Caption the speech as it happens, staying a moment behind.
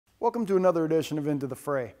Welcome to another edition of Into the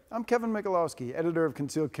Fray. I'm Kevin Michalowski, editor of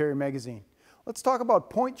Concealed Carry Magazine. Let's talk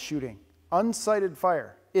about point shooting, unsighted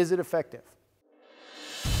fire. Is it effective?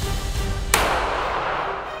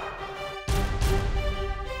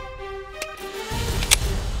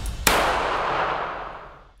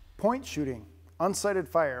 Point shooting, unsighted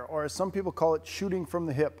fire, or as some people call it, shooting from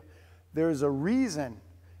the hip. There's a reason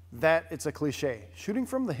that it's a cliche. Shooting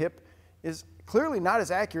from the hip is clearly not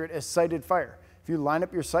as accurate as sighted fire. If you line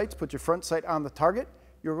up your sights, put your front sight on the target,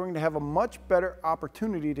 you're going to have a much better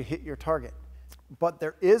opportunity to hit your target. But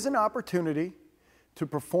there is an opportunity to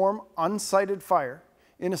perform unsighted fire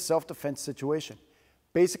in a self-defense situation.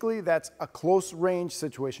 Basically, that's a close range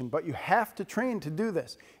situation, but you have to train to do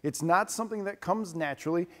this. It's not something that comes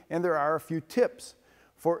naturally, and there are a few tips.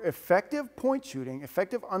 For effective point shooting,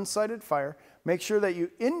 effective unsighted fire, make sure that you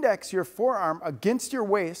index your forearm against your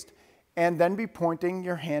waist and then be pointing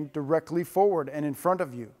your hand directly forward and in front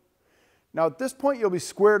of you. Now at this point, you'll be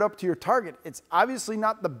squared up to your target. It's obviously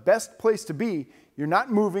not the best place to be. You're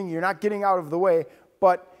not moving, you're not getting out of the way,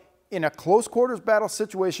 but in a close quarters battle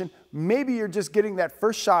situation, maybe you're just getting that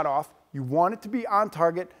first shot off. You want it to be on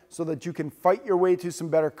target so that you can fight your way to some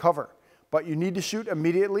better cover. But you need to shoot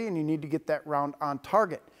immediately and you need to get that round on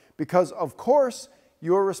target because of course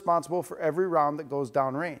you're responsible for every round that goes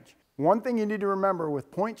downrange. One thing you need to remember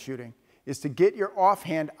with point shooting is to get your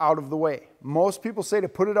offhand out of the way. Most people say to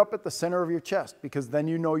put it up at the center of your chest because then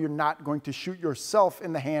you know you're not going to shoot yourself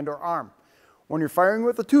in the hand or arm. When you're firing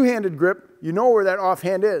with a two-handed grip, you know where that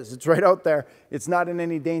offhand is. It's right out there. It's not in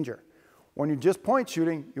any danger. When you're just point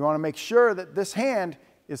shooting, you want to make sure that this hand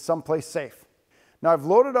is someplace safe. Now I've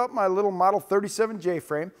loaded up my little Model 37J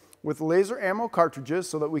frame with laser ammo cartridges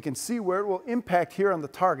so that we can see where it will impact here on the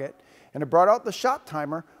target. And I brought out the shot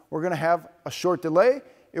timer. We're going to have a short delay.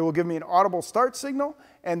 It will give me an audible start signal,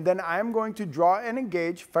 and then I'm going to draw and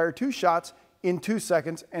engage, fire 2 shots in 2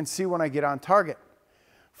 seconds, and see when I get on target.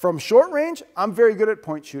 From short range, I'm very good at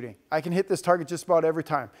point shooting. I can hit this target just about every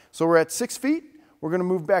time. So we're at 6 feet, we're going to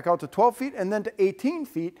move back out to 12 feet, and then to 18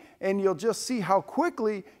 feet, and you'll just see how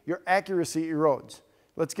quickly your accuracy erodes.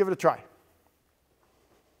 Let's give it a try.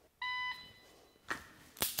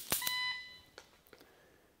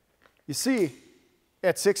 You see,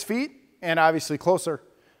 at 6 feet, and obviously closer,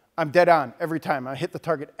 I'm dead on every time. I hit the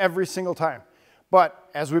target every single time. But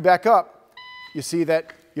as we back up, you see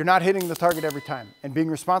that you're not hitting the target every time. And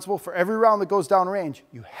being responsible for every round that goes downrange,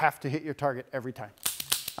 you have to hit your target every time.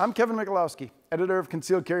 I'm Kevin Michalowski, editor of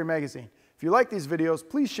Concealed Carry Magazine. If you like these videos,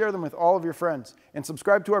 please share them with all of your friends and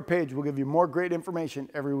subscribe to our page. We'll give you more great information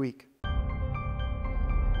every week.